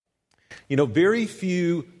Very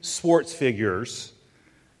few sports figures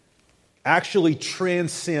actually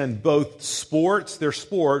transcend both sports, their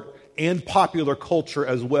sport, and popular culture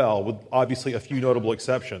as well, with obviously a few notable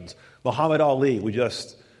exceptions. Muhammad Ali, we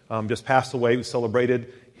just passed away. We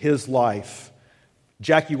celebrated his life.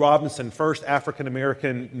 Jackie Robinson, first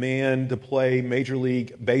African-American man to play Major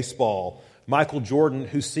League Baseball. Michael Jordan,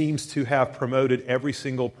 who seems to have promoted every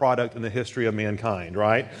single product in the history of mankind,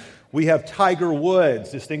 right? We have Tiger Woods,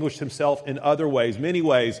 distinguished himself in other ways, many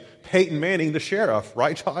ways. Peyton Manning, the sheriff,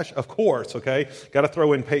 right, Josh? Of course, okay? Got to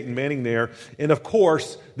throw in Peyton Manning there. And of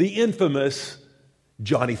course, the infamous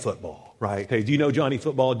Johnny Football, right? Hey, do you know Johnny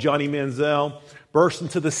Football? Johnny Manziel burst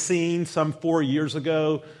into the scene some 4 years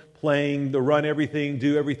ago, playing the run everything,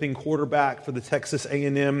 do everything quarterback for the Texas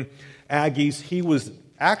A&M Aggies. He was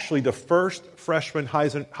actually the first freshman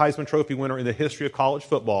Heisman Trophy winner in the history of college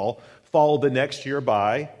football, followed the next year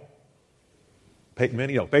by Peyton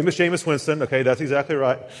Manning, famous Jameis Winston. Okay, that's exactly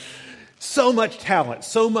right. So much talent,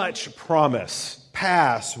 so much promise.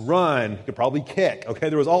 Pass, run, could probably kick. Okay,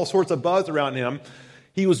 there was all sorts of buzz around him.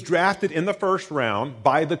 He was drafted in the first round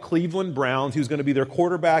by the Cleveland Browns. He was going to be their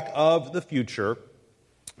quarterback of the future.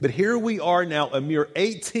 But here we are now, a mere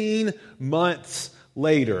 18 months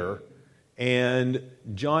later, and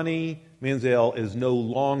Johnny Manziel is no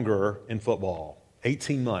longer in football.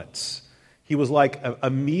 18 months. He was like a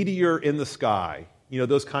meteor in the sky,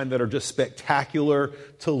 those kind that are just spectacular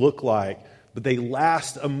to look like, but they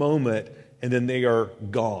last a moment and then they are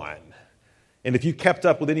gone. And if you kept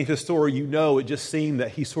up with any of his story, it just seemed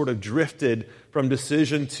that he sort of drifted from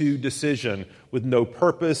decision to decision with no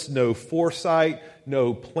purpose, no foresight,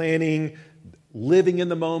 no planning, living in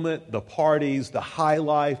the moment, the parties, the high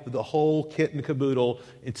life, the whole kit and caboodle,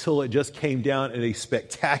 until it just came down in a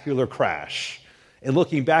spectacular crash. And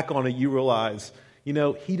looking back on it, you realize,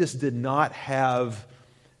 he just did not have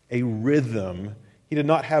a rhythm. He did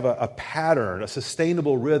not have a pattern, a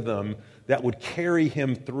sustainable rhythm that would carry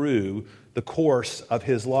him through the course of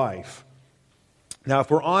his life. Now,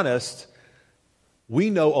 if we're honest,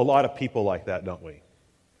 we know a lot of people like that, don't we?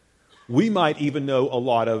 We might even know a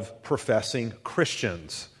lot of professing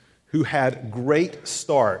Christians who had great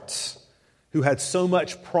starts, who had so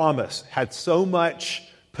much promise, had so much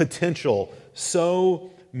potential,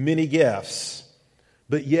 so many gifts,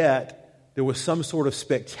 but yet there was some sort of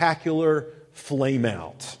spectacular flame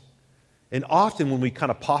out. And often when we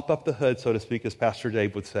kind of pop up the hood, so to speak, as Pastor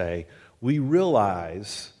Dave would say, we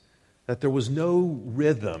realize that there was no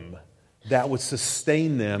rhythm that would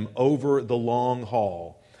sustain them over the long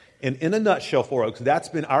haul. And in a nutshell, folks, that's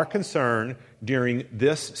been our concern during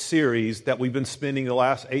this series that we've been spending the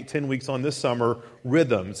last 8-10 weeks on this summer,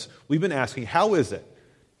 Rhythms. We've been asking, how is it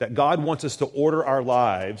that God wants us to order our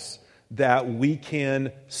lives that we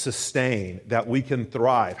can sustain, that we can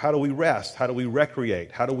thrive? How do we rest? How do we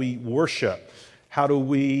recreate? How do we worship? How do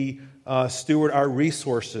we steward our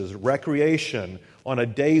resources, recreation, on a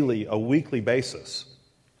daily, a weekly basis?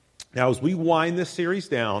 Now, as we wind this series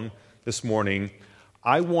down this morning,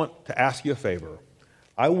 I want to ask you a favor.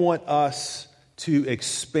 I want us to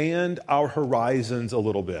expand our horizons a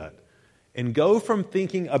little bit and go from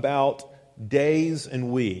thinking about days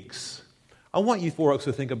and weeks. I want you folks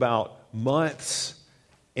to think about months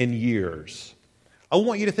and years. I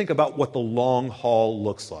want you to think about what the long haul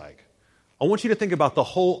looks like. I want you to think about the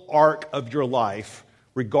whole arc of your life,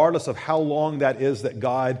 regardless of how long that is that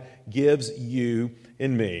God gives you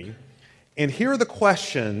and me. And here are the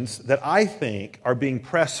questions that I think are being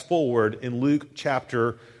pressed forward in Luke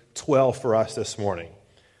chapter 12 for us this morning.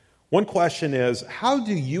 One question is, how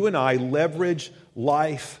do you and I leverage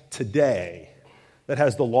life today that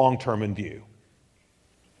has the long term in view?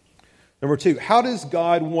 Number two, how does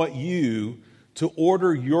God want you to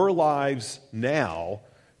order your lives now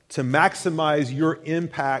to maximize your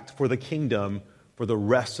impact for the kingdom for the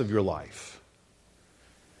rest of your life?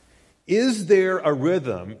 Is there a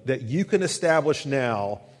rhythm that you can establish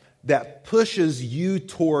now that pushes you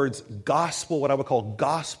towards gospel, what I would call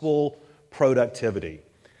gospel productivity?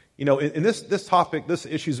 In this topic, this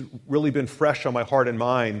issue's really been fresh on my heart and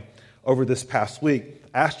mind over this past week.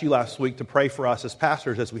 I asked you last week to pray for us as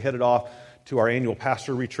pastors as we headed off to our annual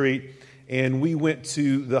pastor retreat. And we went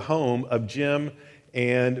to the home of Jim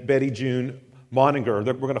and Betty June Moninger.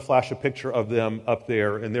 We're going to flash a picture of them up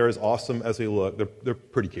there, and they're as awesome as they look. They're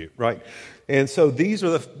pretty cute, right? And so these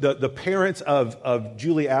are the parents of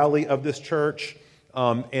Julie Alley of this church,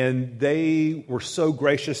 and they were so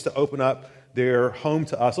gracious to open up their home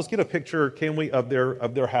to us. Let's get a picture, can we, of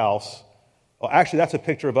their house. Well, actually, that's a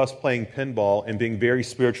picture of us playing pinball and being very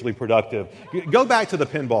spiritually productive. Go back to the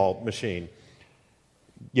pinball machine.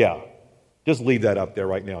 Yeah. Just leave that up there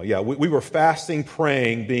right now. Yeah, we were fasting,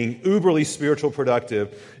 praying, being uberly spiritual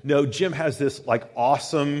productive. No, Jim has this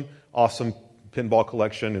awesome pinball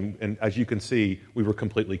collection, and as you can see, we were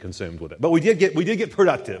completely consumed with it. But we did get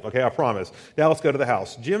productive, okay, I promise. Now let's go to the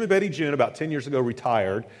house. Jim and Betty June, about 10 years ago,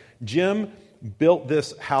 retired. Jim built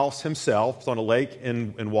this house himself. It's on a lake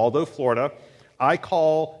in Waldo, Florida. I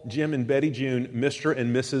call Jim and Betty June Mr.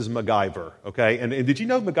 and Mrs. MacGyver, okay? And did you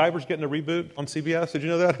know MacGyver's getting a reboot on CBS? Did you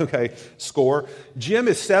know that? Okay, score. Jim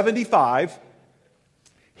is 75.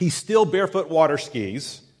 He's still barefoot water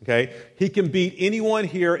skis, okay? He can beat anyone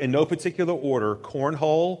here in no particular order: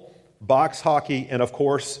 cornhole, box hockey, and of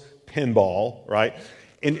course, pinball, right?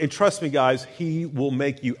 And trust me, guys, he will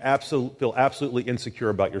make you feel absolutely insecure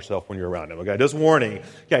about yourself when you're around him, okay? Just warning.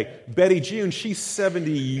 Okay, Betty June, she's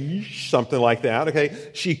 70, something like that,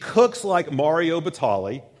 okay? She cooks like Mario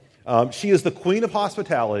Batali. She is the queen of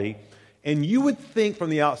hospitality. And you would think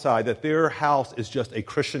from the outside that their house is just a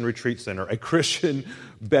Christian retreat center, a Christian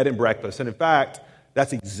bed and breakfast. And in fact,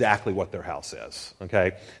 that's exactly what their house is,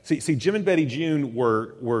 okay? See, Jim and Betty June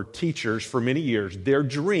were teachers for many years. Their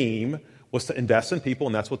dream was to invest in people,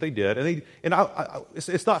 and that's what they did.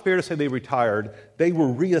 It's not fair to say they retired. They were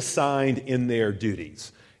reassigned in their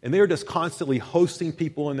duties. And they were just constantly hosting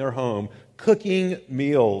people in their home, cooking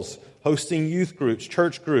meals, hosting youth groups,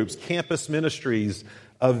 church groups, campus ministries,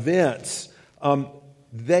 events.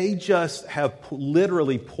 They just have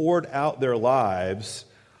literally poured out their lives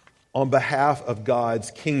on behalf of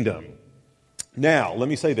God's kingdom. Now, let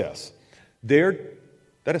me say this.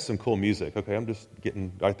 That is some cool music. Okay, I'm just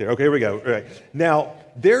getting right there. Okay, here we go. All right. Now,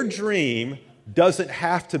 their dream doesn't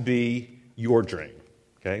have to be your dream.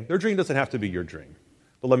 Okay? Their dream doesn't have to be your dream.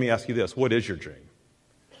 But let me ask you this. What is your dream?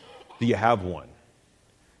 Do you have one?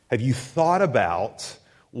 Have you thought about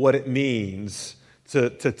what it means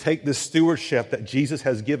to take this stewardship that Jesus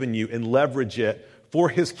has given you and leverage it for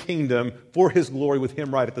His kingdom, for His glory, with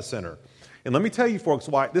Him right at the center? And let me tell you, folks,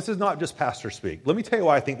 why this is not just pastor speak. Let me tell you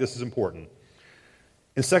why I think this is important.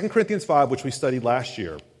 In 2 Corinthians 5, which we studied last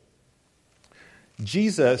year,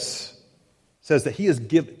 Jesus says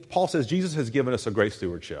that Paul says Jesus has given us a great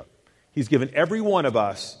stewardship. He's given every one of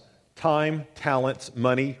us time, talents,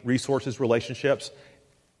 money, resources, relationships,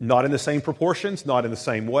 not in the same proportions, not in the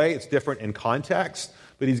same way. It's different in context,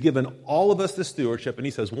 but He's given all of us this stewardship, and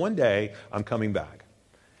He says, one day I'm coming back,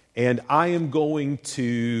 and I am going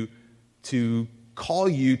to call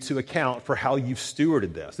you to account for how you've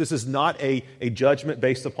stewarded this. This is not a judgment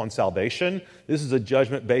based upon salvation. This is a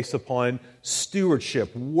judgment based upon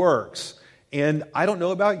stewardship, works. And I don't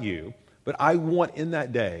know about you, but I want in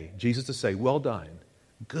that day Jesus to say, well done,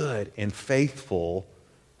 good and faithful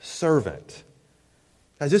servant.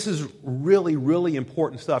 Guys, this is really, really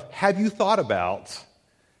important stuff. Have you thought about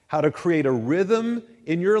how to create a rhythm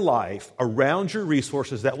in your life around your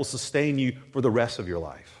resources that will sustain you for the rest of your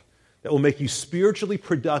life? That will make you spiritually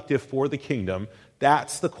productive for the kingdom?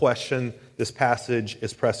 That's the question this passage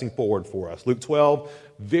is pressing forward for us. Luke 12,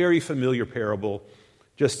 very familiar parable,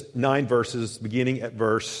 just 9 verses, beginning at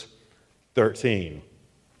verse 13.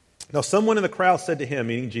 Now, someone in the crowd said to him,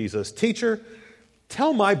 meaning Jesus, "Teacher,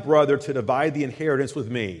 tell my brother to divide the inheritance with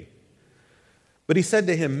me." But he said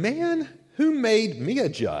to him, "Man, who made me a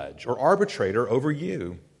judge or arbitrator over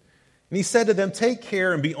you?" And he said to them, "Take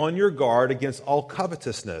care and be on your guard against all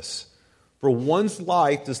covetousness, for one's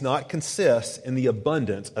life does not consist in the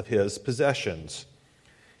abundance of his possessions."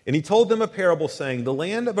 And he told them a parable, saying, "The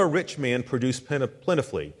land of a rich man produced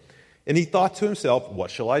plentifully. And he thought to himself, 'What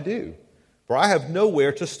shall I do? For I have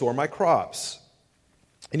nowhere to store my crops.'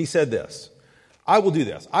 And he said this, 'I will do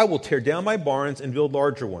this. I will tear down my barns and build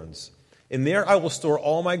larger ones. And there I will store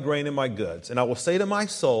all my grain and my goods. And I will say to my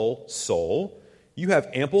soul, Soul, you have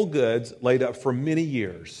ample goods laid up for many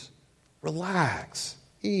years. Relax,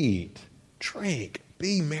 eat, drink,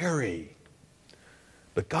 be merry.'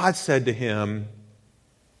 But God said to him,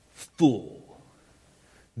 'Fool,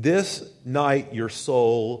 this night your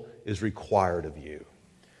soul is required of you.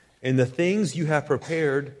 And the things you have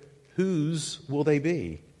prepared, whose will they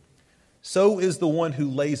be? So is the one who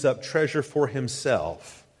lays up treasure for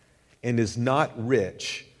himself and is not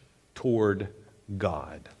rich toward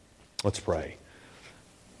God.'" Let's pray.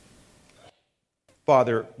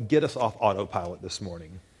 Father, get us off autopilot this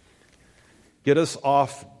morning. Get us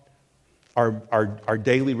off our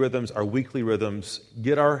daily rhythms, our weekly rhythms.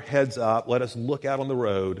 Get our heads up. Let us look out on the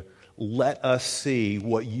road. Let us see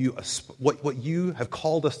what you have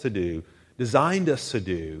called us to do, designed us to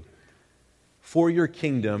do for your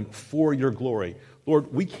kingdom, for your glory.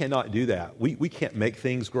 Lord, we cannot do that. We can't make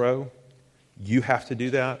things grow. You have to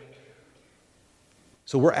do that.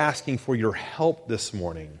 So we're asking for your help this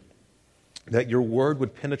morning that your word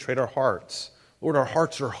would penetrate our hearts. Lord, our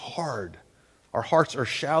hearts are hard. Our hearts are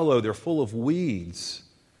shallow. They're full of weeds.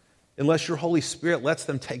 Unless your Holy Spirit lets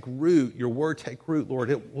them take root, your word take root, Lord,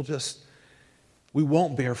 we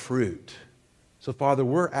won't bear fruit. So, Father,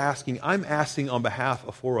 I'm asking on behalf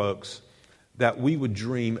of Four Oaks that we would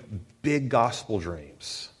dream big gospel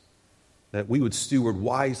dreams, that we would steward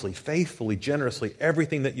wisely, faithfully, generously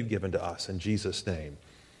everything that you've given to us. In Jesus' name,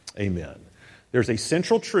 amen. There's a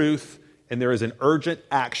central truth and there is an urgent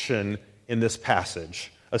action in this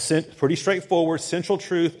passage. Pretty straightforward, central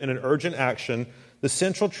truth and an urgent action. The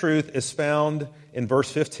central truth is found in verse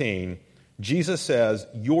 15. Jesus says,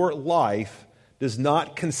 your life does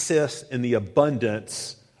not consist in the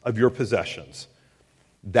abundance of your possessions.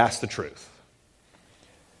 That's the truth.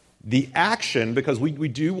 The action, because we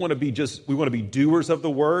do want to be doers of the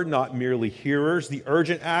word, not merely hearers. The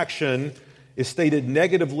urgent action is stated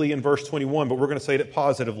negatively in verse 21, but we're going to say it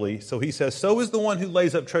positively. So he says, so is the one who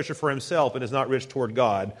lays up treasure for himself and is not rich toward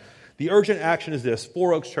God. The urgent action is this: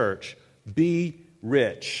 Four Oaks Church, be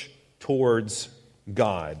rich towards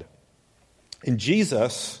God. And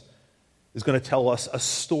Jesus is going to tell us a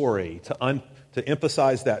story to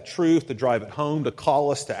emphasize that truth, to drive it home, to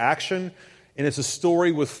call us to action. And it's a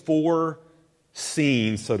story with four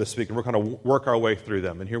scenes, so to speak, and we're going to work our way through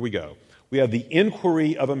them. And here we go. We have the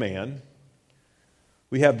inquiry of a man.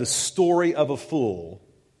 We have the story of a fool.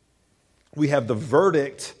 We have the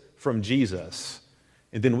verdict from Jesus.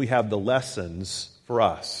 And then we have the lessons for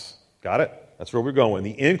us. Got it? That's where we're going.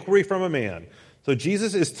 The inquiry from a man. So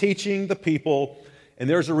Jesus is teaching the people, and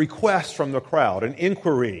there's a request from the crowd, an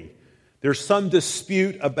inquiry. There's some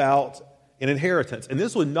dispute about an inheritance. And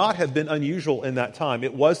this would not have been unusual in that time.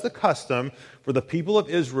 It was the custom for the people of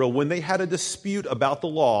Israel, when they had a dispute about the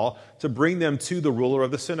law, to bring them to the ruler of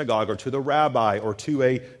the synagogue or to the rabbi or to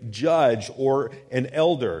a judge or an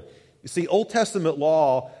elder. You see, Old Testament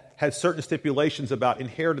law had certain stipulations about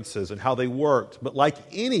inheritances and how they worked. But like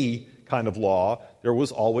any kind of law, there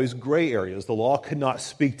was always gray areas. The law could not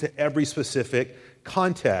speak to every specific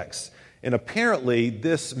context. And apparently,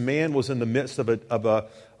 this man was in the midst of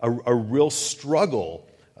a real struggle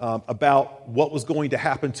about what was going to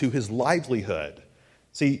happen to his livelihood.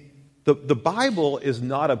 See, the Bible is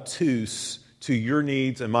not obtuse to your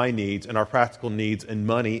needs and my needs and our practical needs and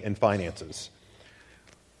money and finances.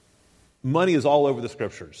 Money is all over the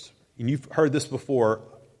Scriptures. And you've heard this before.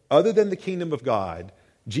 Other than the kingdom of God,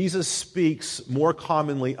 Jesus speaks more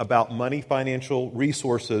commonly about money, financial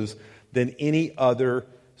resources, than any other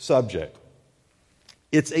subject.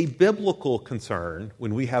 It's a biblical concern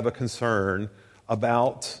when we have a concern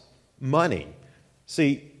about money.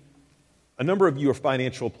 See, a number of you are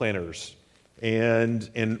financial planners,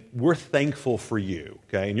 and we're thankful for you,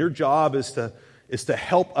 okay? And your job is to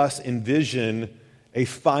help us envision a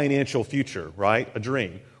financial future, right? A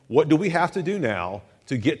dream. What do we have to do now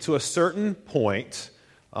to get to a certain point?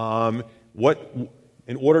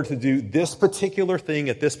 In order to do this particular thing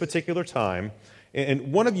at this particular time?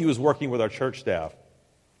 And one of you is working with our church staff.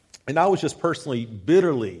 And I was just personally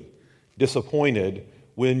bitterly disappointed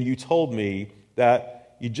when you told me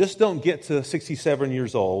that you just don't get to 67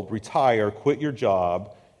 years old, retire, quit your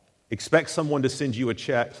job, expect someone to send you a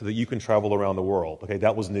check so that you can travel around the world. Okay,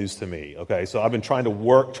 that was news to me. Okay, so I've been trying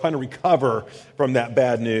to recover from that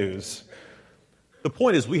bad news. The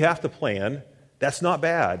point is, we have to plan. That's not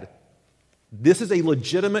bad. This is a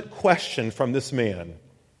legitimate question from this man.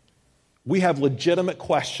 We have legitimate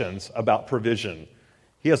questions about provision.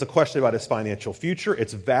 He has a question about his financial future.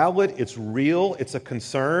 It's valid. It's real. It's a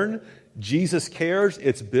concern. Jesus cares.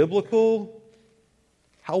 It's biblical.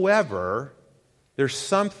 However, there's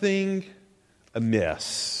something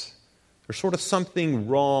amiss. There's sort of something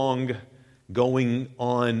wrong going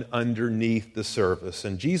on underneath the surface.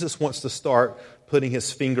 And Jesus wants to start putting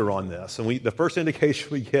his finger on this. And the first indication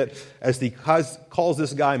we get as he calls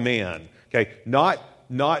this guy man. Okay, not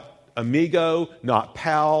amigo, not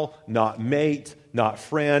pal, not mate, not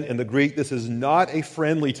friend. In the Greek, this is not a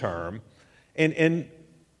friendly term. And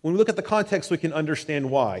when we look at the context, we can understand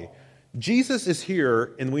why. Jesus is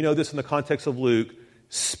here, and we know this in the context of Luke,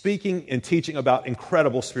 speaking and teaching about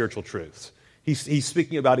incredible spiritual truths. He's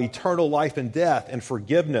speaking about eternal life and death and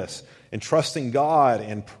forgiveness and trusting God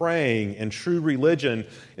and praying and true religion.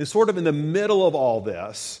 And sort of in the middle of all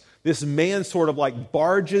this man sort of like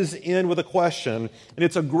barges in with a question. And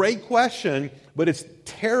it's a great question, but it's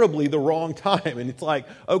terribly the wrong time. And it's like,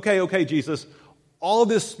 okay, Jesus, all of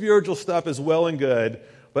this spiritual stuff is well and good,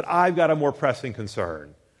 but I've got a more pressing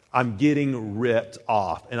concern. I'm getting ripped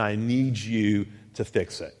off, and I need you to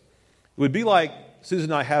fix it. It would be like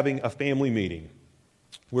Susan and I having a family meeting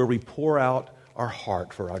where we pour out our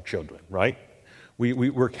heart for our children, right?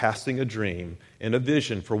 We're casting a dream and a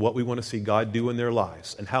vision for what we want to see God do in their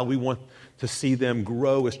lives and how we want to see them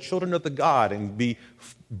grow as children of the God and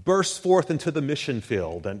burst forth into the mission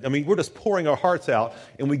field. And I mean, we're just pouring our hearts out,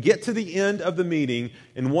 and we get to the end of the meeting,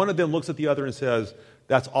 and one of them looks at the other and says,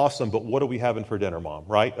 "That's awesome, but what are we having for dinner, Mom?"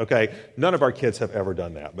 Right? Okay, none of our kids have ever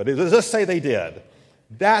done that, but let's say they did.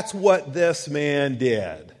 That's what this man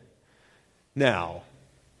did. Now,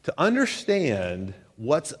 to understand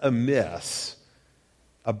what's amiss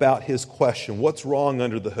about his question, what's wrong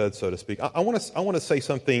under the hood, so to speak, I want to say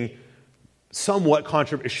something somewhat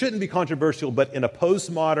controversial. It shouldn't be controversial, but in a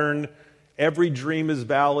postmodern, every dream is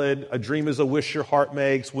valid, a dream is a wish your heart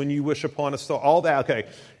makes, when you wish upon a star, all that. Okay,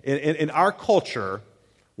 in our culture,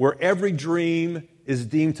 where every dream is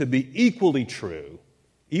deemed to be equally true,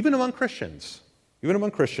 even among Christians, I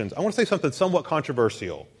want to say something somewhat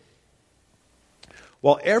controversial.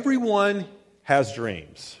 While everyone has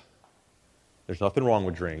dreams, there's nothing wrong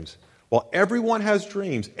with dreams. While everyone has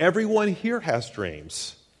dreams, everyone here has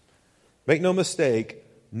dreams. Make no mistake,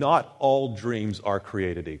 not all dreams are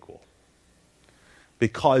created equal.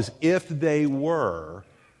 Because if they were,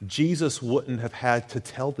 Jesus wouldn't have had to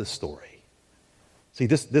tell this story. See,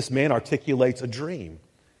 this man articulates a dream.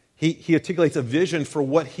 He articulates a vision for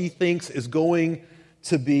what he thinks is going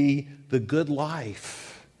to be the good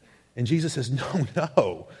life. And Jesus says,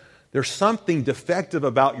 no. There's something defective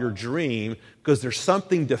about your dream because there's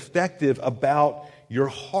something defective about your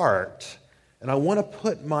heart. And I want to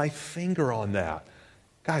put my finger on that.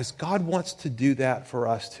 Guys, God wants to do that for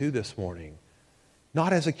us too this morning.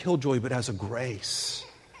 Not as a killjoy, but as a grace.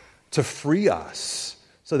 To free us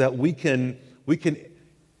so that we can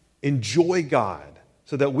enjoy God.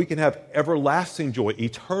 So that we can have everlasting joy,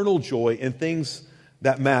 eternal joy in things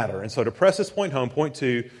that matter. And so to press this point home, point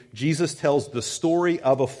 2, Jesus tells the story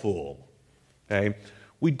of a fool. Okay?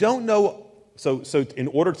 We don't know, so in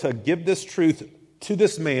order to give this truth to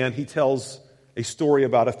this man, he tells a story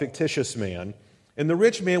about a fictitious man. And the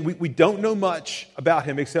rich man, we don't know much about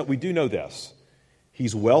him except we do know this.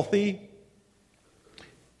 He's wealthy.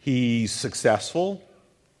 He's successful.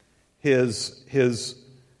 He has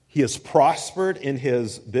prospered in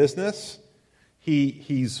his business.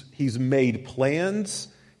 He's made plans.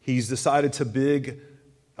 He's decided to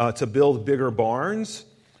build bigger barns.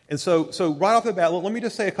 And so right off the bat, let me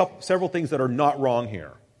just say several things that are not wrong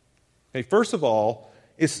here. Okay, first of all,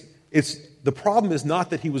 the problem is not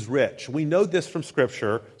that he was rich. We know this from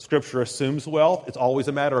Scripture. Scripture assumes wealth. It's always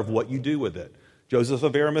a matter of what you do with it. Joseph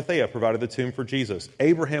of Arimathea provided the tomb for Jesus.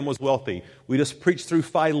 Abraham was wealthy. We just preached through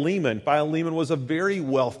Philemon. Philemon was a very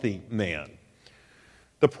wealthy man.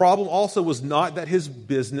 The problem also was not that his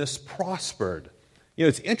business prospered. You know,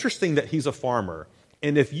 it's interesting that he's a farmer.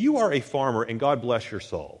 And if you are a farmer, and God bless your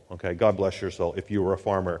soul, okay, God bless your soul if you were a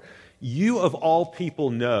farmer, you of all people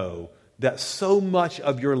know that so much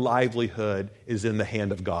of your livelihood is in the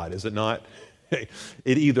hand of God, is it not? It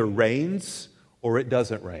either rains or it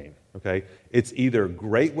doesn't rain, okay? It's either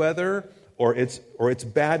great weather or it's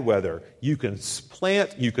bad weather. You can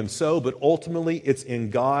plant, you can sow, but ultimately it's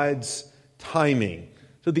in God's timing.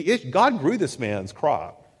 So God grew this man's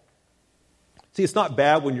crop. See, it's not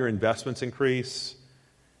bad when your investments increase.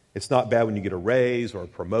 It's not bad when you get a raise or a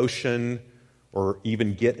promotion or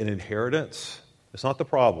even get an inheritance. It's not the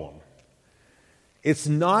problem. It's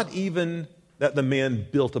not even that the man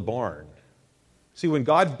built a barn. See, when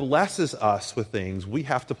God blesses us with things, we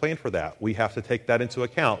have to plan for that. We have to take that into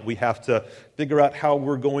account. We have to figure out how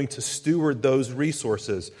we're going to steward those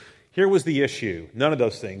resources. Here was the issue. None of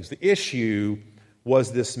those things. The issue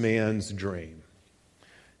was this man's dream.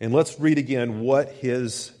 And let's read again what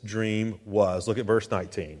his dream was. Look at verse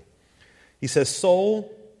 19. He says,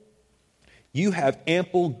 "Soul, you have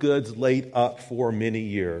ample goods laid up for many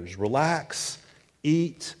years. Relax,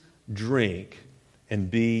 eat, drink,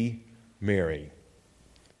 and be merry."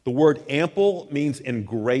 The word ample means in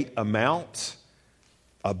great amount,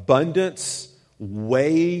 abundance,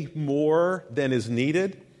 way more than is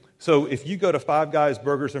needed. So if you go to Five Guys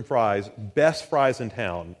Burgers and Fries, best fries in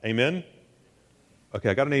town, amen? Okay,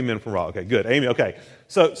 I got an amen from Rob. Okay, good, amen, okay.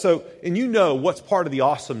 So, and you know what's part of the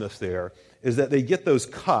awesomeness there is that they get those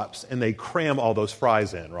cups and they cram all those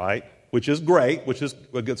fries in, right? Which is great, which is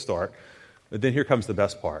a good start. But then here comes the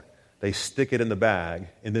best part. They stick it in the bag,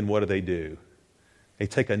 and then what do? They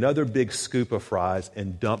take another big scoop of fries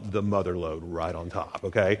and dump the mother load right on top,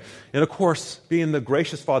 okay? And of course, being the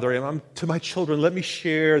gracious father I am, I'm to my children, let me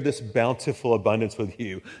share this bountiful abundance with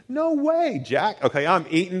you. No way, Jack. Okay, I'm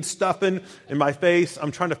eating, stuffing in my face. I'm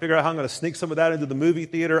trying to figure out how I'm going to sneak some of that into the movie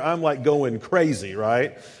theater. I'm like going crazy,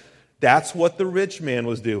 right? That's what the rich man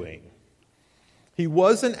was doing. He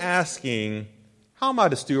wasn't asking, how am I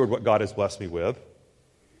to steward what God has blessed me with?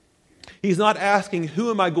 He's not asking,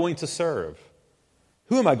 who am I going to serve?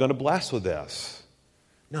 Who am I going to bless with this?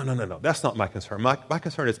 No. That's not my concern. My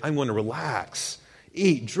concern is I'm going to relax,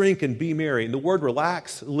 eat, drink, and be merry. And the word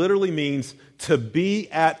relax literally means to be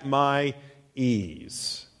at my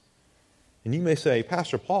ease. And you may say,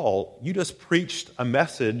 Pastor Paul, you just preached a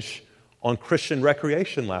message on Christian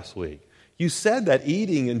recreation last week. You said that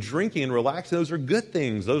eating and drinking and relaxing, those are good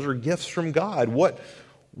things. Those are gifts from God. What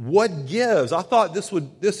gives? I thought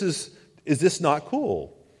is this not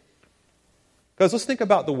cool? Because let's think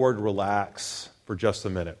about the word relax for just a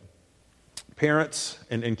minute. Parents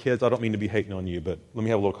and kids, I don't mean to be hating on you, but let me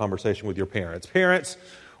have a little conversation with your parents. Parents,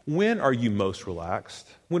 when are you most relaxed?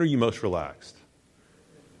 When are you most relaxed?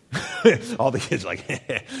 All the kids are like,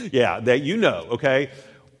 yeah, that you know, okay?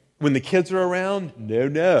 When the kids are around,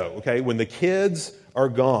 no, okay? When the kids are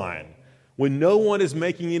gone, when no one is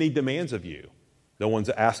making any demands of you, no one's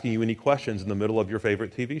asking you any questions in the middle of your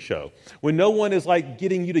favorite TV show, when no one is like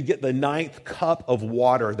getting you to get the 9th cup of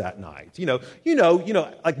water that night, you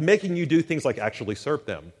know, like making you do things like actually serve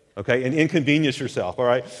them, okay, and inconvenience yourself, all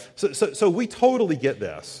right? So we totally get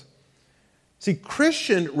this. See,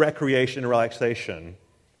 Christian recreation and relaxation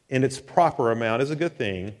in its proper amount is a good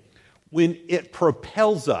thing when it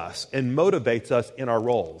propels us and motivates us in our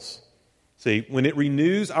roles. See, when it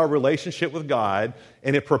renews our relationship with God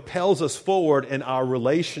and it propels us forward in our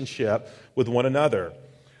relationship with one another.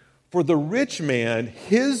 For the rich man,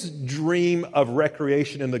 his dream of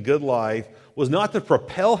recreation in the good life was not to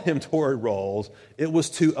propel him toward roles, it was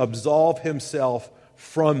to absolve himself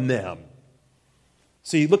from them.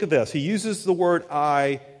 See, look at this. He uses the word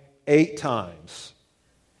I 8 times.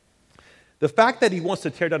 The fact that he wants to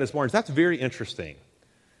tear down his barns, that's very interesting.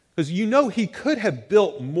 Because he could have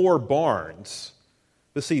built more barns.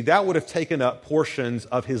 But see, that would have taken up portions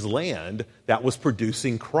of his land that was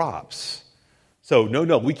producing crops. So,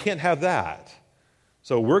 no, we can't have that.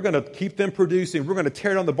 So we're going to keep them producing. We're going to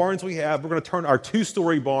tear down the barns we have. We're going to turn our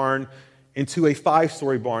 2-story barn into a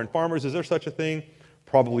 5-story barn. Farmers, is there such a thing?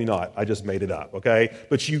 Probably not. I just made it up, okay?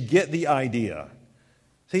 But you get the idea.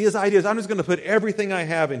 See, his idea is I'm just going to put everything I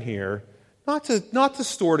have in here, not to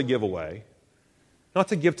store to give away, not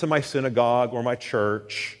to give to my synagogue or my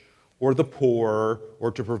church or the poor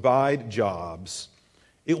or to provide jobs.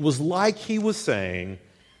 It was like he was saying,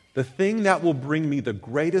 the thing that will bring me the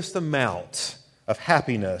greatest amount of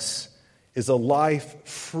happiness is a life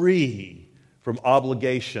free from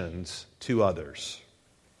obligations to others.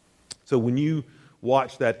 So when you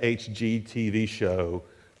watch that HGTV show,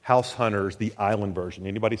 House Hunters, the island version,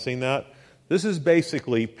 anybody seen that? This is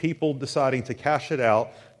basically people deciding to cash it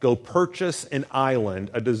out, go purchase an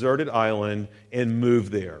island, a deserted island, and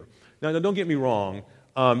move there. Now don't get me wrong.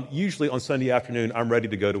 Usually on Sunday afternoon, I'm ready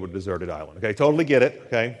to go to a deserted island. Okay, totally get it,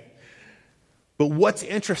 okay? But what's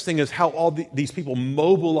interesting is how all these people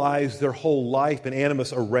mobilize their whole life and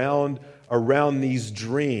animus around these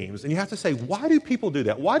dreams. And you have to say, why do people do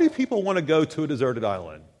that? Why do people want to go to a deserted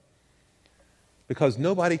island? Because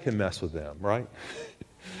nobody can mess with them, right?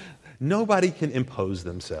 Nobody can impose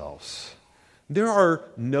themselves. There are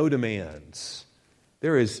no demands.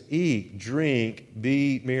 There is eat, drink,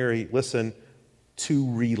 be merry, listen,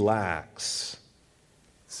 to relax.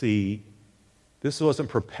 See, this wasn't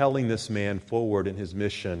propelling this man forward in his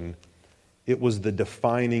mission. It was the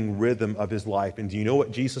defining rhythm of his life. And do you know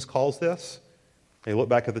what Jesus calls this? Hey, look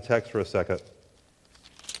back at the text for a second.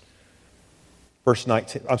 Verse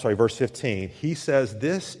 15. He says,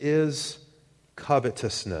 this is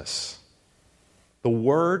covetousness. The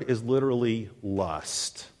word is literally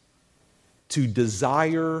lust. To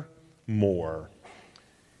desire more.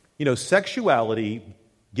 You know, sexuality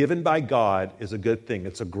given by God is a good thing.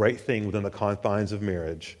 It's a great thing within the confines of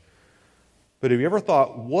marriage. But have you ever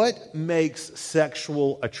thought, what makes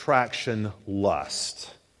sexual attraction lust?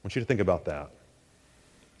 I want you to think about that.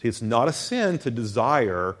 See, it's not a sin to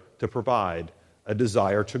desire to provide, a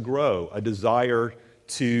desire to grow, a desire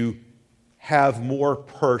to have more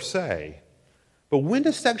per se. But when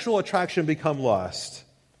does sexual attraction become lust?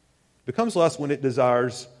 It becomes lust when it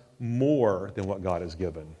desires more than what God has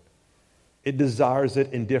given. It desires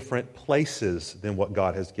it in different places than what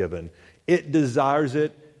God has given. It desires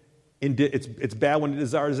it, it's bad when it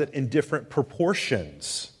desires it in different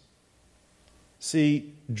proportions.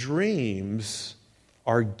 See, dreams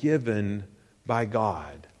are given by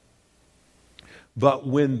God. But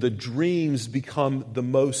when the dreams become the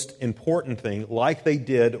most important thing, like they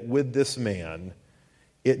did with this man,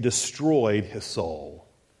 it destroyed his soul.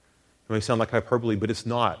 It may sound like hyperbole, but it's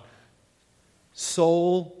not.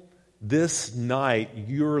 Soul, this night,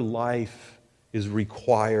 your life is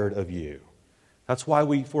required of you. That's why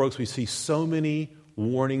we see so many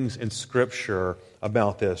warnings in Scripture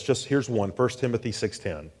about this. Just here's one, 1 Timothy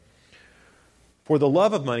 6:10. For the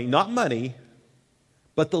love of money, not money,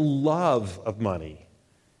 but the love of money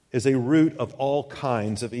is a root of all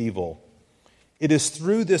kinds of evil. It is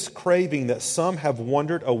through this craving that some have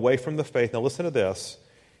wandered away from the faith. Now listen to this.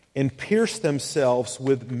 And pierced themselves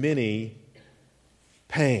with many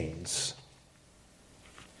pains.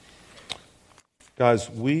 Guys,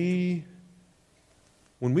 when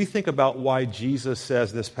we think about why Jesus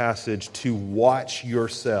says this passage to watch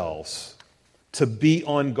yourselves, to be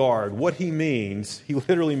on guard, what he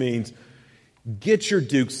literally means, get your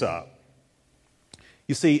dukes up.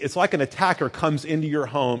 You see, it's like an attacker comes into your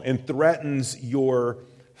home and threatens your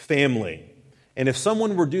family. And if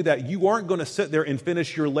someone were to do that, you aren't going to sit there and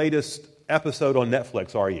finish your latest episode on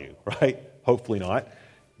Netflix, are you? Right? Hopefully not.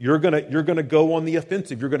 You're going to go on the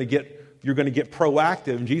offensive. You're going to get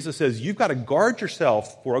proactive. And Jesus says, you've got to guard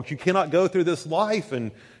yourself, folks. You cannot go through this life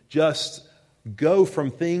and just go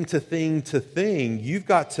from thing to thing to thing. You've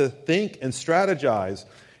got to think and strategize.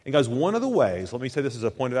 And guys, one of the ways, let me say this as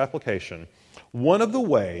a point of application, one of the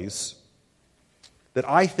ways that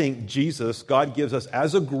I think God gives us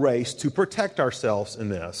as a grace to protect ourselves in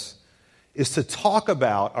this is to talk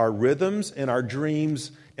about our rhythms and our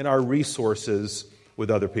dreams and our resources with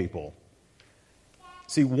other people.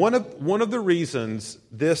 See, one of the reasons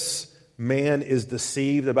this man is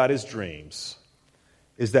deceived about his dreams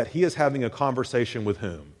is that he is having a conversation with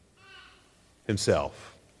whom?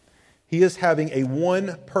 Himself. He is having a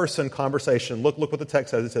one-person conversation. Look what the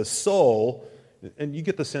text says. It says, soul, and you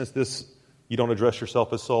get the sense you don't address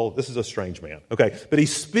yourself as soul. This is a strange man. Okay, but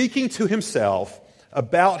he's speaking to himself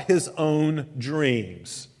about his own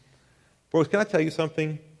dreams. Boys, can I tell you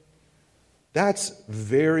something? That's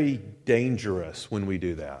very dangerous when we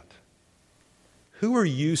do that. Who are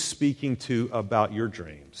you speaking to about your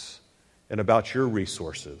dreams and about your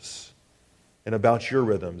resources and about your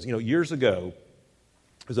rhythms? Years ago,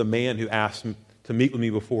 there was a man who asked to meet with me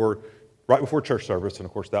right before church service, and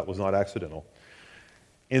of course that was not accidental.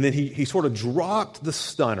 And then he sort of dropped the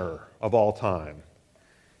stunner of all time.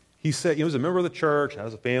 He said, he was a member of the church,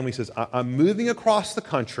 has a family. He says, I'm moving across the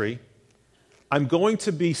country. I'm going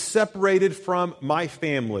to be separated from my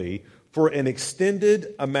family for an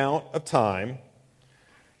extended amount of time.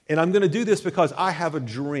 And I'm going to do this because I have a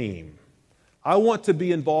dream. I want to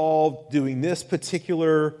be involved doing this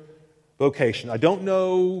particular vocation. I don't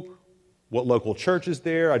know what local church is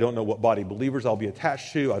there. I don't know what body of believers I'll be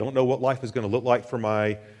attached to. I don't know what life is going to look like for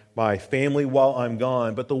my family while I'm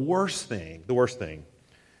gone. But the worst thing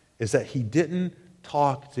is that he didn't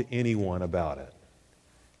talk to anyone about it.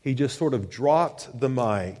 He just sort of dropped the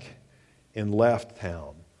mic and left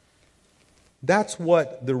town. That's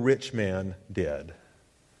what the rich man did.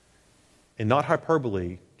 And not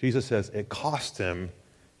hyperbole, Jesus says it cost him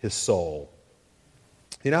his soul.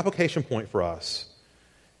 The application point for us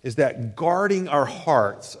is that guarding our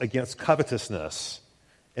hearts against covetousness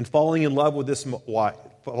and falling in love with this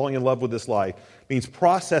life means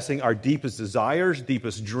processing our deepest desires,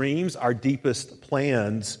 deepest dreams, our deepest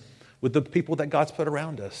plans with the people that God's put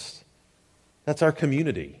around us. That's our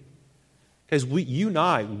community. Because you and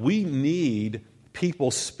I, we need people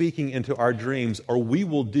speaking into our dreams, or we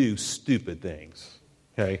will do stupid things.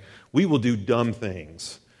 Okay? We will do dumb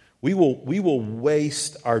things. We will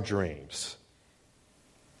waste our dreams.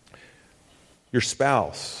 Your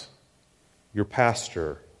spouse, your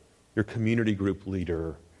pastor, your community group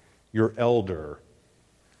leader, your elder,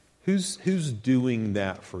 who's doing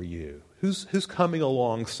that for you? Who's coming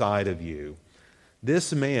alongside of you?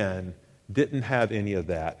 This man didn't have any of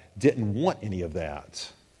that, didn't want any of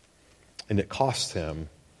that. And it cost him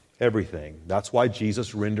everything. That's why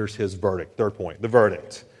Jesus renders his verdict. Third point, the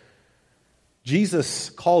verdict.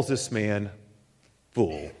 Jesus calls this man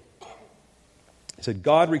fool. He said,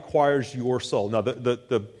 God requires your soul. Now,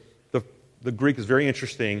 the Greek is very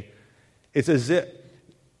interesting. It's as if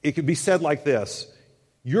it could be said like this.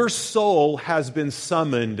 Your soul has been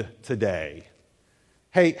summoned today.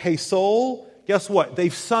 Hey, soul, guess what?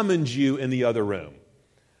 They've summoned you in the other room.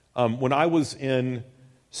 When I was in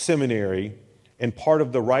seminary, and part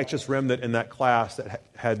of the righteous remnant in that class that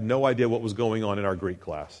had no idea what was going on in our Greek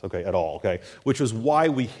class, okay, at all, okay, which was why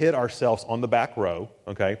we hid ourselves on the back row,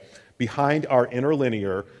 okay, behind our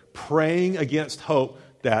interlinear, praying against hope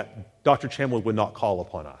that Dr. Chamberlain would not call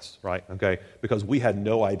upon us, right, okay, because we had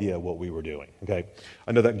no idea what we were doing, okay.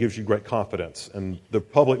 I know that gives you great confidence. And the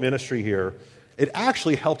public ministry here, it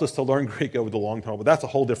actually helped us to learn Greek over the long term, but that's a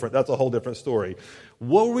whole different story.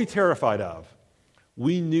 What were we terrified of?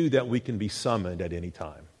 We knew that we can be summoned at any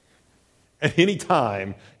time. At any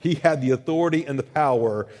time, he had the authority and the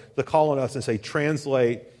power to call on us and say,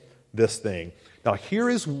 translate this thing. Now, here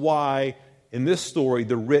is why, in this story,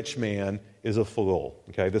 the rich man is a fool.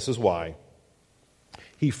 Okay, this is why.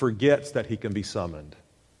 He forgets that he can be summoned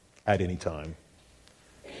at any time.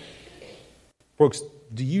 Folks,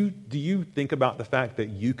 do you think about the fact that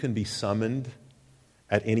you can be summoned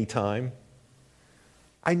at any time?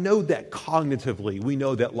 I know that cognitively, we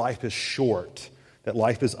know that life is short, that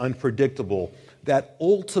life is unpredictable, that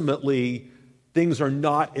ultimately things are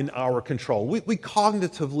not in our control. We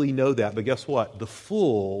cognitively know that, but guess what? The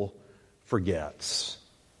fool forgets.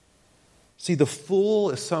 See, the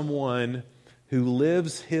fool is someone who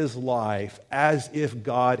lives his life as if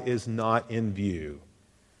God is not in view,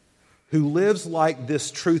 who lives like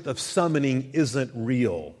this truth of summoning isn't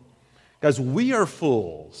real. Guys, we are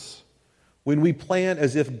fools when we plan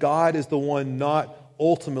as if God is the one not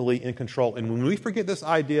ultimately in control. And when we forget this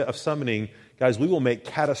idea of summoning, guys, we will make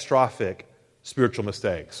catastrophic spiritual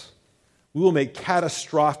mistakes. We will make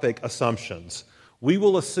catastrophic assumptions. We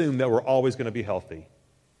will assume that we're always going to be healthy.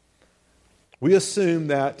 We assume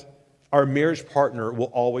that our marriage partner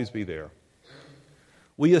will always be there.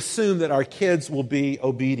 We assume that our kids will be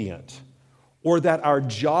obedient or that our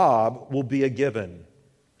job will be a given.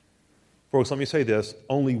 Folks, let me say this.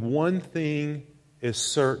 Only one thing is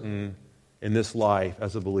certain in this life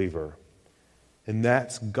as a believer, and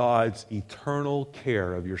that's God's eternal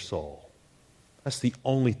care of your soul. That's the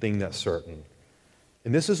only thing that's certain.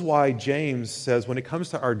 And this is why James says when it comes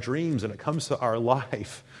to our dreams and it comes to our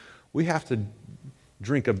life, we have to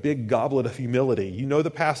drink a big goblet of humility. You know the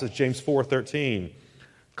passage, James 4:13.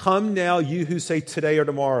 Come now, you who say today or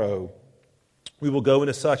tomorrow, we will go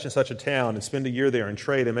into such and such a town and spend a year there and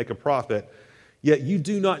trade and make a profit. Yet you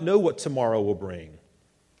do not know what tomorrow will bring.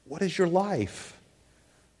 What is your life?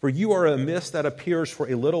 For you are a mist that appears for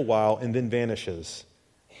a little while and then vanishes.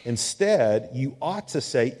 Instead, you ought to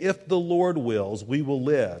say, if the Lord wills, we will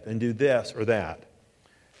live and do this or that.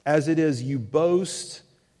 As it is, you boast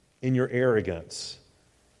in your arrogance,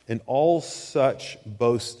 and all such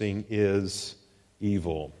boasting is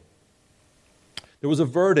evil. There was a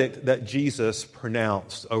verdict that Jesus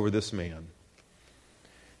pronounced over this man.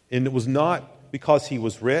 And it was not because he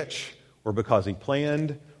was rich or because he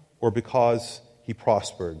planned or because he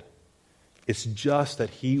prospered. It's just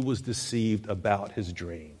that he was deceived about his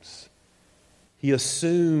dreams. He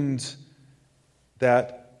assumed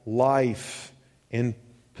that life and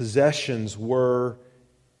possessions were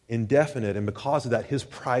indefinite, and because of that, his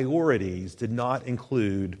priorities did not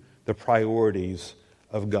include the priorities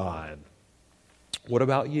of God. What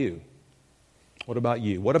about you? What about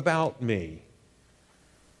you? What about me?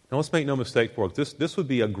 Now, let's make no mistake, folks. This would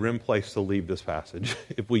be a grim place to leave this passage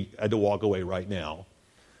if we had to walk away right now.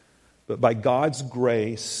 But by God's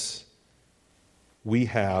grace, we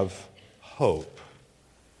have hope.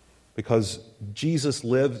 Because Jesus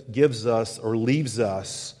gives us or leaves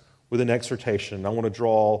us with an exhortation. I want to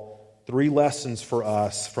draw 3 lessons for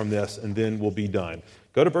us from this, and then we'll be done.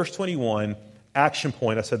 Go to verse 21, action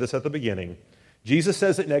point. I said this at the beginning. Jesus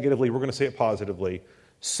says it negatively. We're going to say it positively.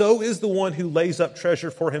 So is the one who lays up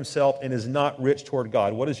treasure for himself and is not rich toward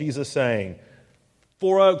God. What is Jesus saying?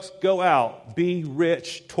 4 Oaks, go out, be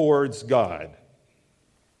rich towards God.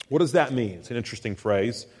 What does that mean? It's an interesting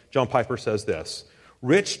phrase. John Piper says this.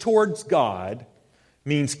 Rich towards God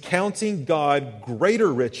means counting God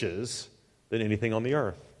greater riches than anything on the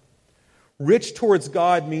earth. Rich towards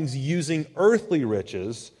God means using earthly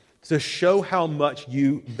riches to show how much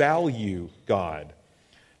you value God.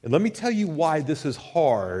 And let me tell you why this is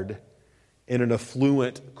hard in an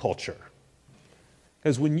affluent culture.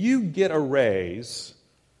 Because when you get a raise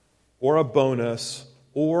or a bonus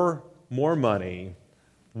or more money,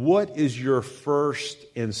 what is your first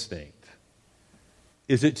instinct?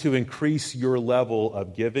 Is it to increase your level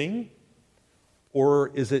of giving, or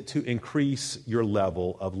is it to increase your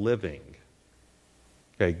level of living?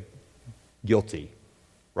 Okay, guilty,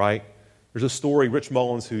 right? There's a story, Rich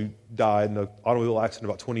Mullins, who died in an automobile accident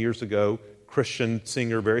about 20 years ago, Christian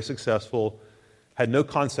singer, very successful, had no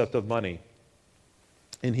concept of money.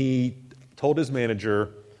 And he told his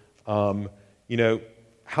manager, how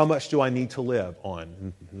much do I need to live on?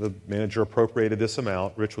 And the manager appropriated this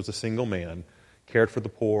amount. Rich was a single man, cared for the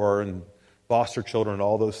poor and foster children and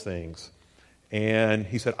all those things. And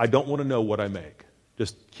he said, I don't want to know what I make.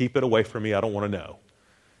 Just keep it away from me. I don't want to know.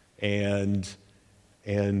 And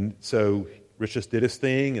so Rich just did his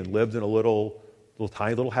thing and lived in a little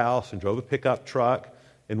tiny little house and drove a pickup truck.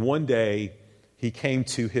 And one day he came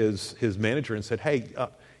to his manager and said, hey,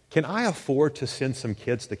 can I afford to send some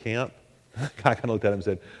kids to camp? The guy kind of looked at him and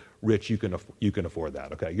said, rich, you can afford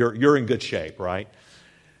that. Okay, you're in good shape, right?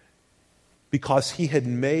 Because he had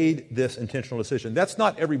made this intentional decision. That's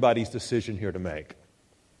not everybody's decision here to make.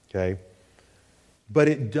 Okay, but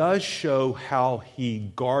it does show how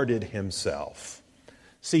he guarded himself.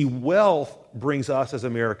 See, wealth brings us as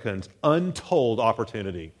Americans untold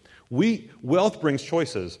opportunity. Wealth brings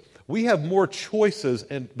choices. We have more choices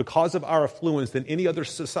and because of our affluence than any other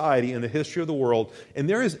society in the history of the world. And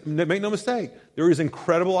there is, make no mistake, there is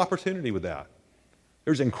incredible opportunity with that.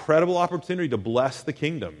 There's incredible opportunity to bless the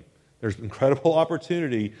kingdom. There's incredible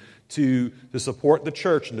opportunity to support the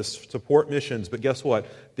church and to support missions. But guess what?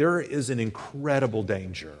 There is an incredible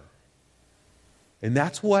danger. And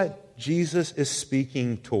that's what Jesus is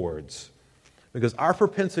speaking towards. Because our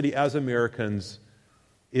propensity as Americans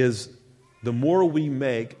is the more we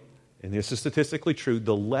make, and this is statistically true,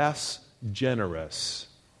 the less generous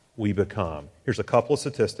we become. Here's a couple of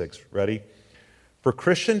statistics. Ready? For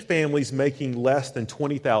Christian families making less than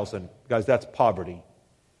 $20,000, guys, that's poverty.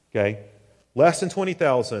 Okay? Less than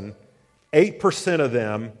 $20,000, 8% of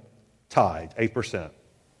them tithe, 8%.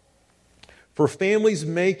 For families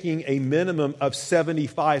making a minimum of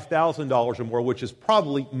 $75,000 or more, which is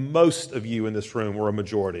probably most of you in this room or a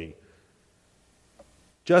majority,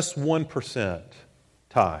 just 1%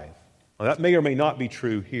 tithe. Now, that may or may not be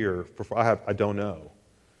true here. I don't know.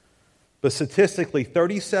 But statistically,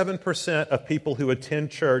 37% of people who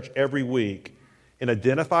attend church every week and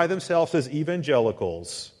identify themselves as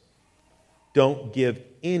evangelicals don't give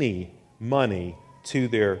any money to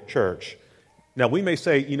their church. Now, we may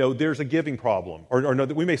say, there's a giving problem. Or no,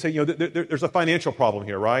 we may say, there's a financial problem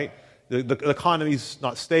here, right? The economy's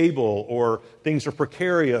not stable, or things are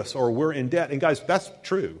precarious, or we're in debt. And guys, that's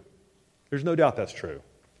true. There's no doubt that's true.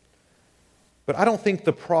 But I don't think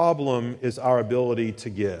the problem is our ability to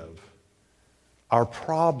give. Our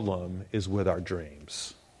problem is with our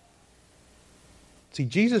dreams. See,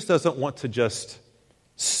 Jesus doesn't want to just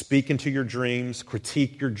speak into your dreams,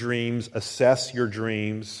 critique your dreams, assess your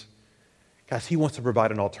dreams. Guys, he wants to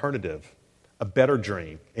provide an alternative, a better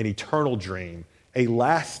dream, an eternal dream, a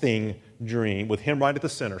lasting dream with him right at the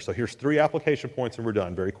center. So here's 3 application points and we're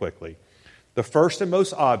done very quickly. The first and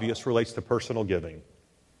most obvious relates to personal giving.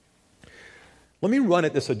 Let me run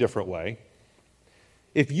at this a different way.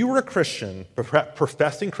 If you were a Christian,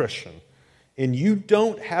 professing Christian, and you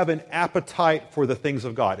don't have an appetite for the things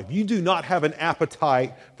of God, if you do not have an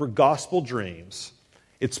appetite for gospel dreams,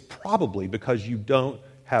 it's probably because you don't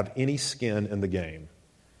have any skin in the game.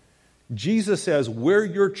 Jesus says, where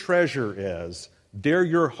your treasure is, there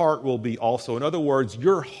your heart will be also. In other words,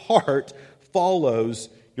 your heart follows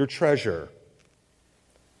your treasure.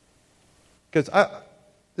 Because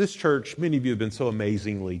this church, many of you have been so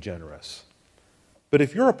amazingly generous. But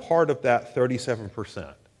if you're a part of that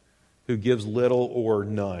 37% who gives little or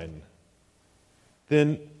none,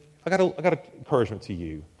 then I got an encouragement to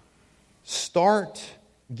you. Start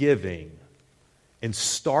giving and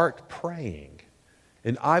start praying.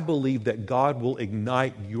 And I believe that God will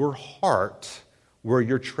ignite your heart where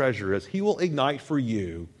your treasure is. He will ignite for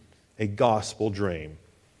you a gospel dream.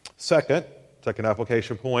 Second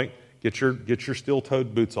application point, get your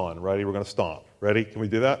steel-toed boots on. Ready? We're going to stomp. Ready? Can we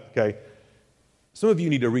do that? Okay. Some of you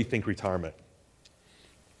need to rethink retirement.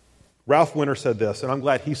 Ralph Winter said this, and I'm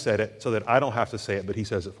glad he said it so that I don't have to say it, but he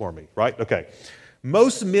says it for me, right? Okay.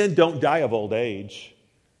 Most men don't die of old age.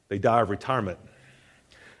 They die of retirement.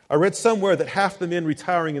 I read somewhere that half the men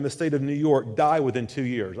retiring in the state of New York die within 2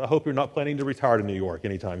 years. I hope you're not planning to retire to New York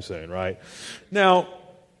anytime soon, right? Now,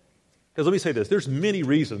 because let me say this, there's many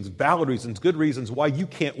reasons, valid reasons, good reasons why you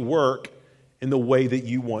can't work in the way that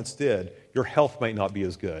you once did. Your health might not be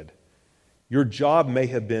as good. Your job may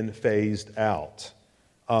have been phased out.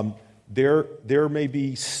 There may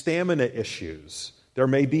be stamina issues. There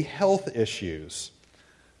may be health issues.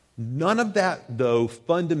 None of that, though,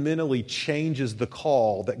 fundamentally changes the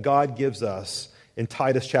call that God gives us in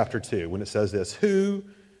Titus chapter 2 when it says this, who,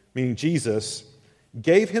 meaning Jesus,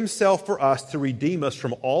 gave himself for us to redeem us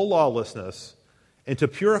from all lawlessness and to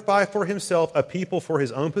purify for himself a people for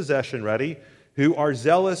his own possession, ready, who are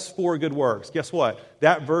zealous for good works. Guess what?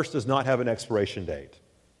 That verse does not have an expiration date.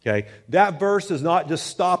 Okay? That verse does not just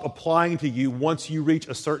stop applying to you once you reach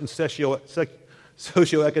a certain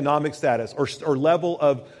socioeconomic status or level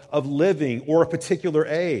of living or a particular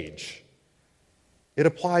age. It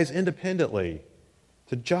applies independently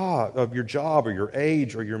to your job or your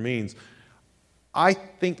age or your means. I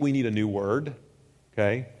think we need a new word,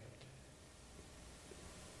 okay?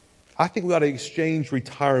 I think we ought to exchange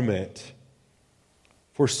retirement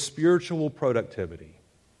for spiritual productivity.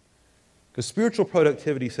 Because spiritual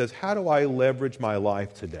productivity says, how do I leverage my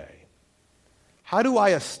life today? How do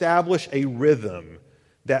I establish a rhythm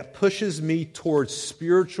that pushes me towards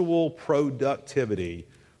spiritual productivity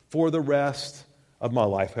for the rest of my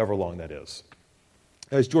life, however long that is?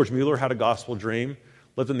 As George Mueller had a gospel dream,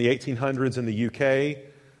 lived in the 1800s in the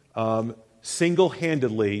UK,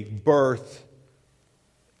 single-handedly birthed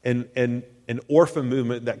an orphan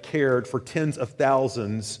movement that cared for tens of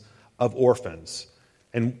thousands of orphans.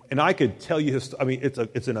 And I could tell you his,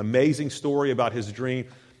 it's an amazing story about his dream.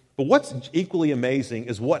 But what's equally amazing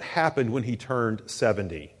is what happened when he turned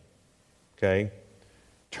 70. Okay?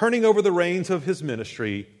 Turning over the reins of his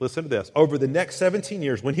ministry, listen to this, over the next 17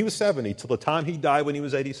 years, when he was 70, till the time he died when he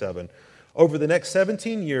was 87, over the next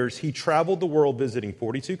 17 years, he traveled the world visiting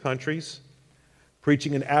 42 countries,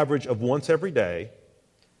 preaching an average of once every day.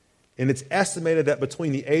 And it's estimated that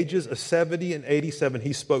between the ages of 70 and 87,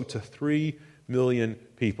 he spoke to 3 million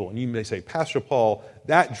people. And you may say, Pastor Paul,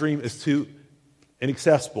 that dream is too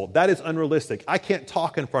inaccessible. That is unrealistic. I can't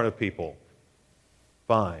talk in front of people.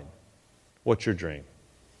 Fine. What's your dream?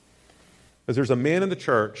 Because there's a man in the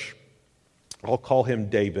church, I'll call him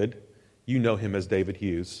David. You know him as David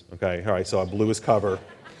Hughes. Okay, all right, so I blew his cover.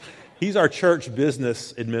 He's our church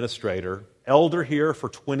business administrator, elder here for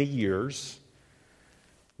 20 years,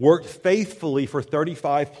 worked faithfully for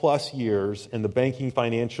 35 plus years in the banking,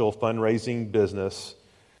 financial, fundraising business.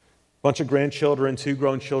 Bunch of grandchildren, 2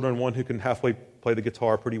 grown children, one who can halfway play the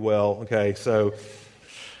guitar pretty well. Okay, so,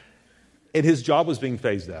 and his job was being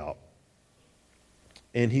phased out.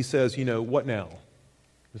 And he says, what now?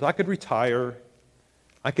 Because I could retire,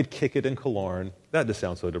 I could kick it in Killearn. That just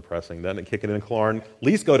sounds so depressing, doesn't it? Kick it in Killearn. At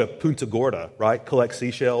least go to Punta Gorda, right? Collect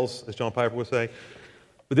seashells, as John Piper would say.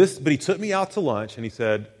 But he took me out to lunch and he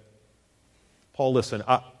said, Paul, listen,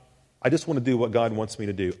 I just want to do what God wants me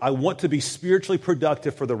to do. I want to be spiritually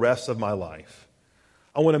productive for the rest of my life.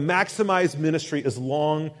 I want to maximize ministry as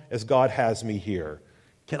long as God has me here.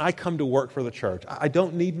 Can I come to work for the church? I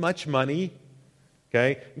don't need much money,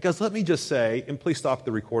 okay? Because let me just say, and please stop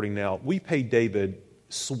the recording now, we pay David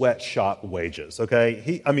sweatshop wages,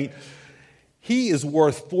 okay? He is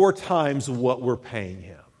worth 4 times what we're paying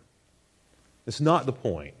him. It's not the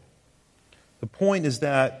point. The point is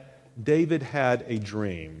that David had a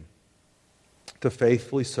dream to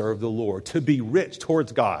faithfully serve the Lord, to be rich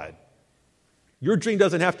towards God. Your dream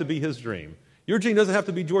doesn't have to be his dream. Your dream doesn't have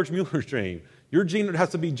to be George Mueller's dream. Your dream has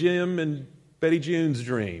to be Jim and Betty June's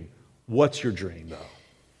dream. What's your dream, though?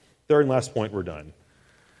 Third and last point, we're done.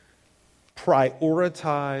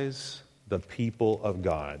 Prioritize the people of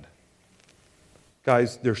God.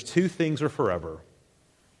 Guys, there's 2 things are forever: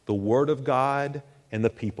 the Word of God and the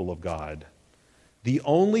people of God. The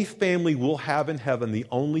only family we'll have in heaven, the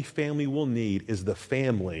only family we'll need is the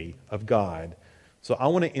family of God. So I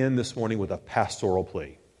want to end this morning with a pastoral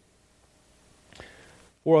plea.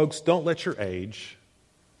 Folks, don't let your age,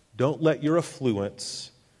 don't let your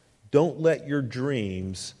affluence, don't let your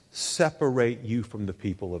dreams separate you from the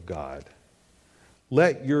people of God.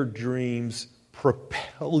 Let your dreams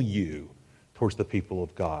propel you towards the people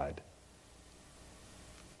of God.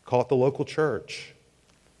 Call it the local church.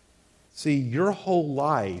 See, your whole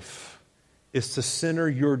life is to center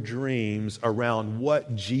your dreams around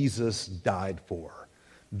what Jesus died for.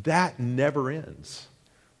 That never ends,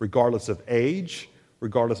 regardless of age,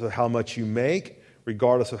 regardless of how much you make,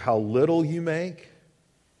 regardless of how little you make.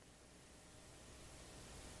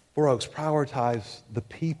 Folks, prioritize the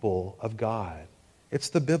people of God. It's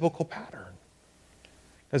the biblical pattern.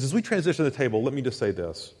 As we transition to the table, let me just say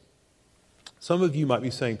this. Some of you might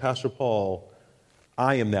be saying, Pastor Paul,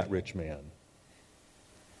 I am that rich man,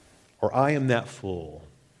 or I am that fool,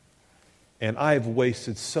 and I have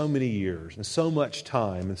wasted so many years and so much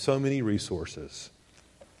time and so many resources.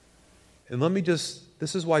 And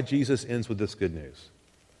this is why Jesus ends with this good news.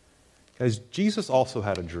 Because Jesus also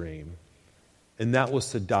had a dream, and that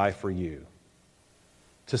was to die for you,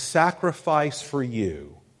 to sacrifice for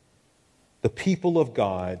you, the people of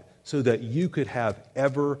God, so that you could have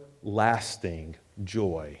everlasting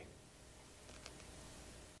joy.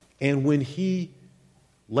 And when he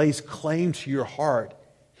lays claim to your heart,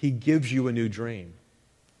 he gives you a new dream.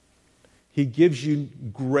 He gives you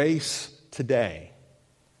grace today.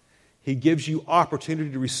 He gives you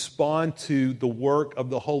opportunity to respond to the work of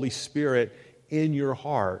the Holy Spirit in your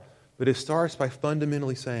heart. But it starts by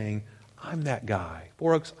fundamentally saying, I'm that guy.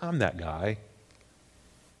 Folks, I'm that guy.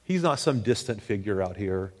 He's not some distant figure out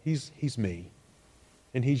here. He's me.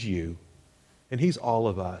 And he's you. And he's all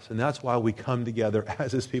of us. And that's why we come together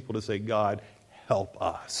as his people to say, God, help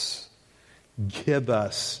us. Give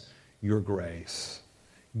us your grace.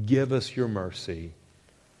 Give us your mercy.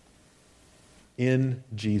 In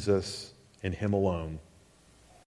Jesus and him alone.